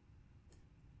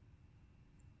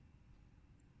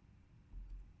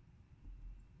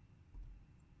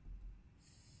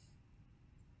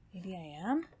 Maybe I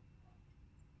am?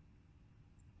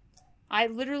 I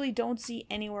literally don't see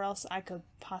anywhere else I could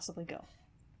possibly go.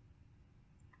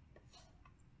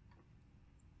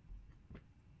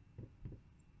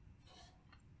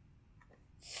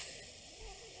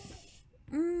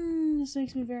 This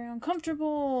makes me very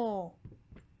uncomfortable.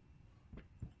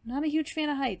 Not a huge fan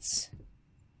of heights.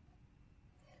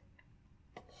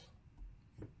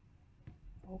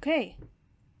 Okay.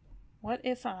 What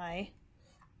if I...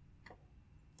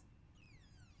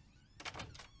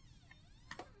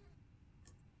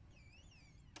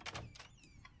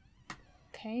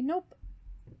 Okay, nope.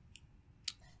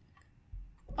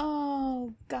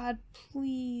 Oh, God,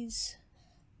 please.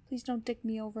 Please don't dick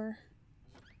me over.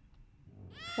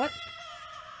 What?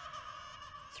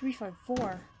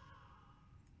 354.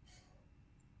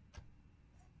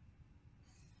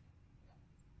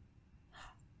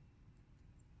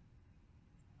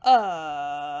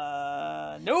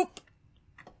 Nope.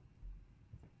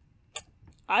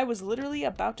 I was literally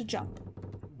about to jump.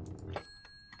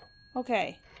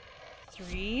 Okay.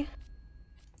 3,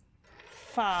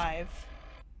 5,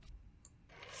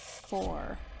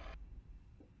 4.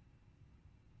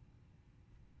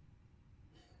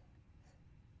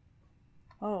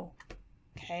 Oh,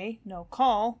 okay, no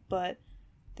call, but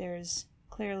there's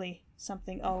clearly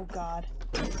something. Oh God.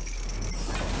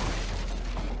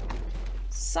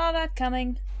 Saw that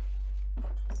coming.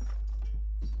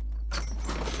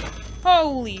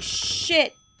 Holy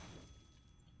shit!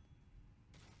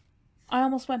 I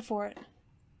almost went for it.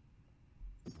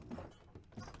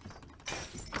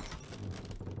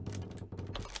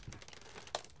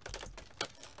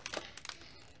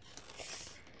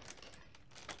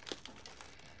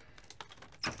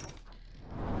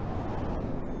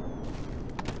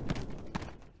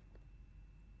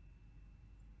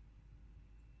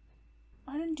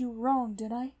 I didn't do wrong,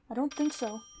 did I? I don't think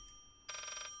so.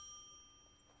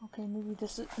 Okay, maybe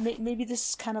this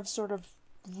is kind of sort of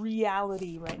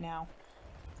reality right now.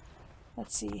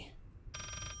 Let's see.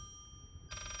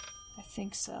 I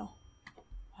think so.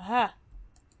 Aha!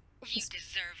 You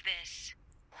deserve this.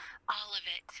 All of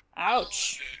it.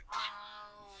 Ouch!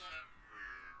 All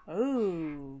of it.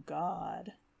 Oh,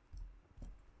 God.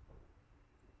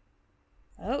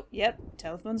 Oh, yep.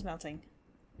 Telephone's melting.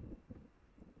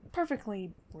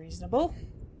 Perfectly reasonable.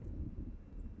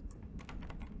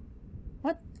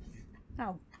 What?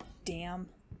 Oh, damn.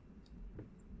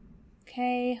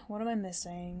 Okay, what am I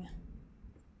missing?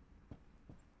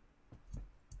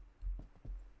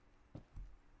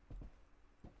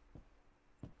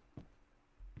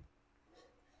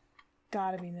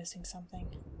 Gotta be missing something.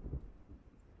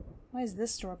 Why is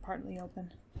this door partly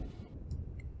open?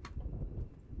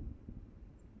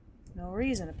 No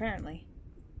reason, apparently.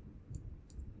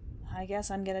 I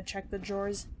guess I'm gonna check the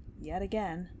drawers yet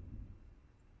again.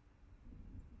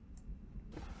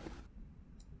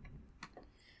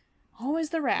 Always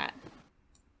the rat.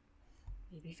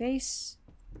 Baby face.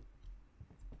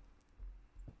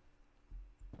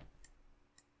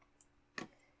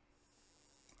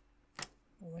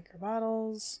 Liquor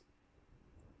bottles.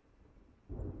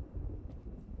 I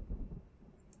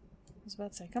was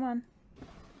about to say, come on.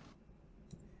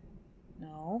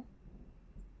 No.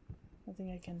 I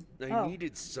think I can... I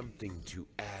needed something to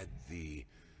add the...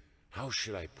 how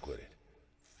should I put it?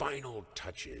 Final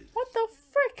touches. What the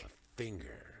frick? A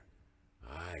finger.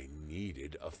 I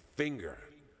needed a finger.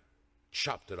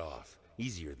 Chopped it off.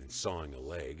 Easier than sawing a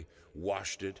leg.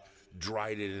 Washed it.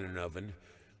 Dried it in an oven.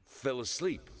 Fell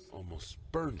asleep. Almost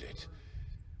burned it.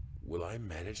 Will I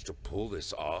manage to pull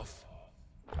this off?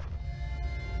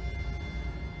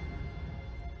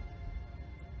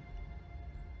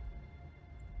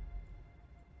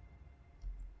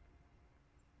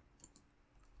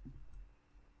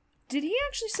 Did he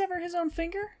actually sever his own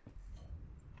finger?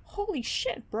 Holy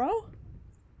shit, bro.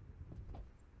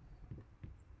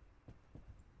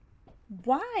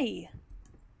 Why?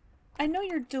 I know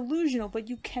you're delusional, but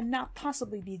you cannot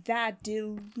possibly be that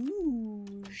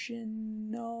delusional.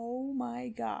 Oh my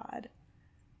god.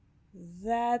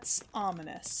 That's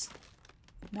ominous.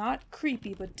 Not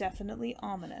creepy, but definitely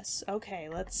ominous. Okay,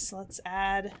 let's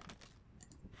add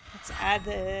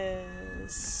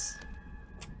this.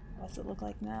 What's it look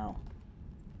like now?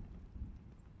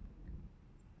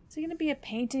 Is it gonna be a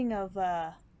painting of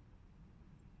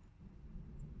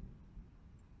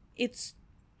it's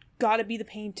gotta be the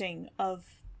painting of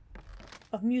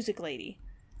Music Lady,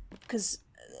 because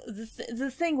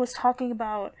the thing was talking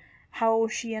about how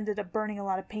she ended up burning a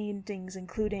lot of paintings,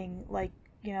 including, like,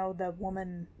 you know, the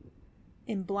woman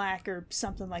in black or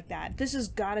something like that. This has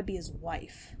gotta be his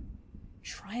wife.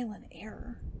 Trial and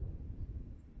error.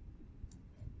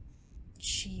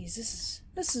 Jeez,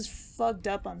 this is fucked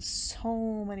up on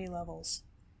so many levels.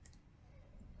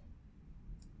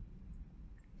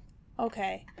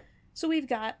 Okay, so we've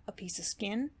got a piece of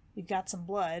skin, we've got some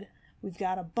blood, we've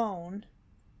got a bone,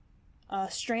 a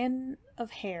strand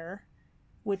of hair,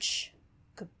 which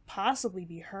could possibly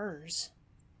be hers,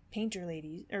 painter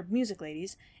ladies, or Music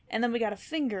Ladies, and then we got a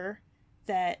finger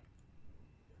that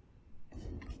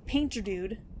painter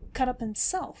dude cut up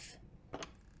himself.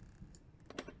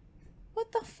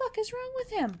 What the fuck is wrong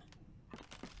with him?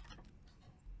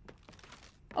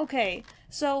 Okay,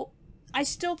 so I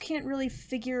still can't really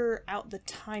figure out the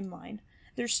timeline.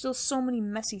 There's still so many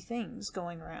messy things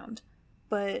going around.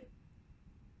 But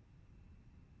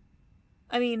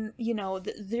I mean, you know,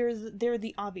 they're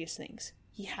the obvious things.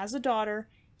 He has a daughter,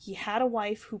 he had a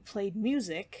wife who played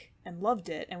music and loved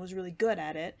it and was really good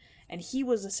at it, and he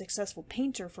was a successful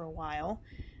painter for a while,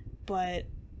 but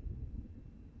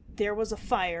there was a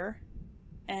fire,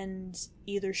 and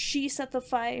either she set the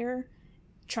fire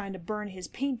trying to burn his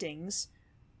paintings,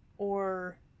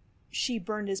 or she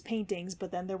burned his paintings,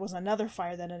 but then there was another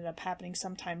fire that ended up happening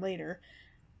sometime later.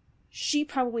 She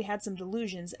probably had some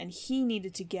delusions, and he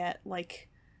needed to get, like,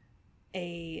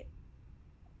 I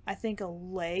think a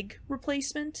leg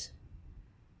replacement,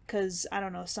 because, I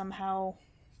don't know, somehow,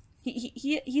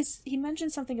 he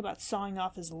mentioned something about sawing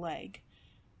off his leg,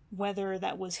 whether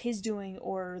that was his doing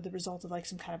or the result of, like,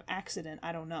 some kind of accident,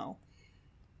 I don't know,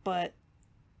 but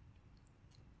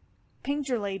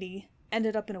Painter Lady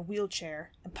ended up in a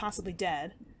wheelchair and possibly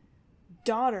dead.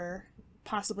 Daughter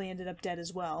possibly ended up dead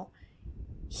as well.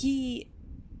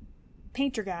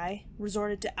 Painter guy,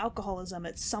 resorted to alcoholism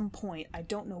at some point, I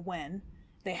don't know when.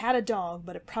 They had a dog,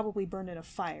 but it probably burned in a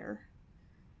fire.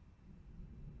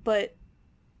 But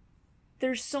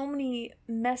there's so many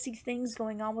messy things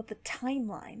going on with the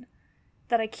timeline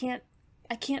that I can't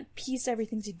piece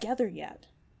everything together yet.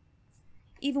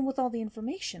 Even with all the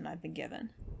information I've been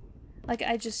given. Like,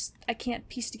 I can't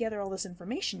piece together all this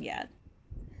information yet.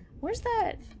 Where's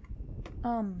that,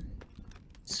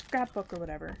 scrapbook or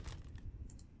whatever?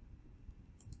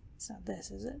 It's not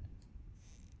this, is it?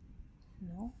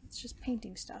 No, it's just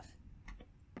painting stuff.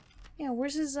 Yeah,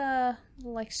 where's his,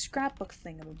 like, scrapbook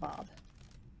thingamabob?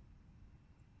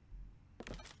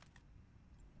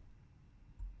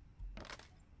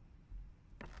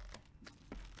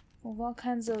 Well, all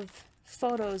kinds of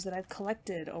photos that I've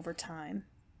collected over time.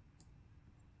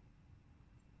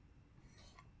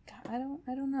 God,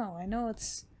 I don't know. I know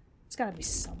it's gotta be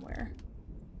somewhere.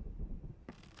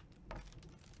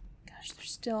 Gosh,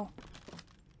 there's still...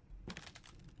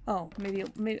 Oh, maybe,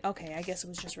 okay, I guess it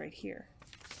was just right here.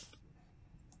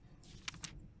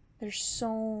 There's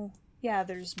so... Yeah,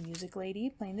 there's Music Lady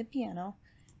playing the piano.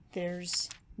 There's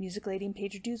Music Lady in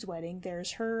Pager Dude's wedding.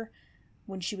 There's her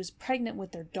when she was pregnant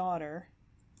with their daughter.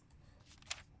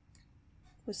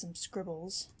 With some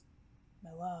scribbles.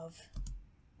 My love.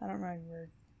 I don't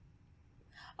remember.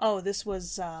 Oh, this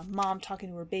was Mom talking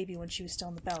to her baby when she was still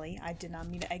in the belly. I did not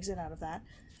mean to exit out of that.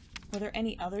 Were there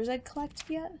any others I'd collected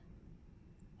yet?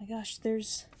 My gosh,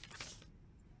 there's...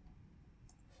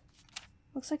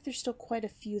 Looks like there's still quite a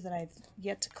few that I've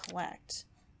yet to collect.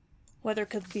 Whether it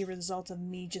could be a result of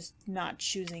me just not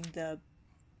choosing the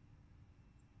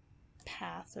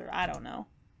path, or I don't know.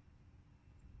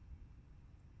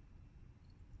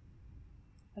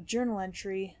 A journal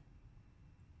entry.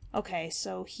 Okay,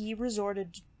 so he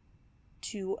resorted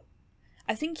to...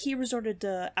 I think he resorted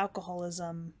to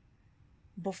alcoholism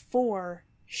before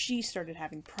she started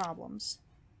having problems.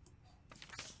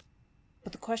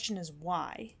 But the question is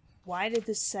why? Why did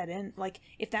this set in? Like,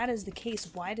 if that is the case,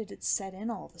 why did it set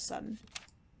in all of a sudden?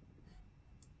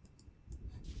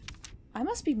 I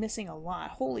must be missing a lot.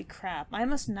 Holy crap. I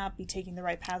must not be taking the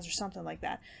right paths or something like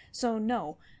that. So,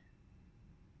 no.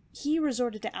 He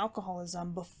resorted to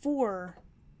alcoholism before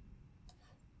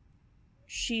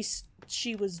she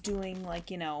was doing, like,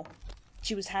 you know,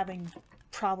 she was having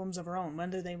problems of her own,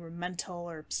 whether they were mental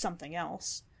or something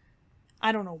else.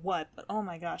 I don't know what, but oh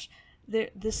my gosh,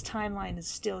 this timeline is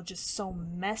still just so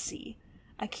messy.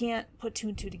 I can't put two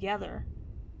and two together.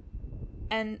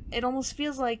 And it almost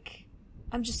feels like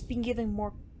I'm just being given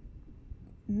more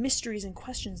mysteries and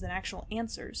questions than actual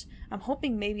answers. I'm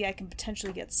hoping maybe I can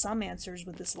potentially get some answers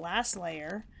with this last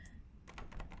layer.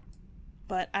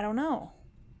 But I don't know.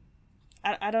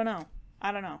 I don't know.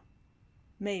 I don't know.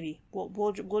 Maybe.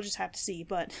 We'll just have to see,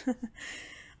 but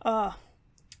there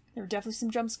were definitely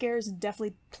some jump scares and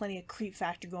definitely plenty of creep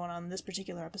factor going on in this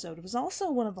particular episode. It was also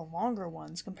one of the longer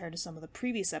ones compared to some of the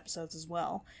previous episodes as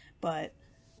well, but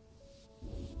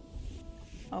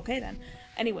okay then.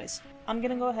 Anyways, I'm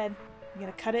gonna go ahead, I'm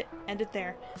gonna cut it, end it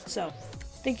there. So,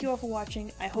 thank you all for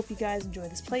watching. I hope you guys enjoy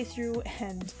this playthrough,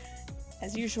 and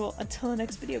as usual, until the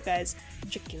next video guys,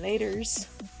 check you laters.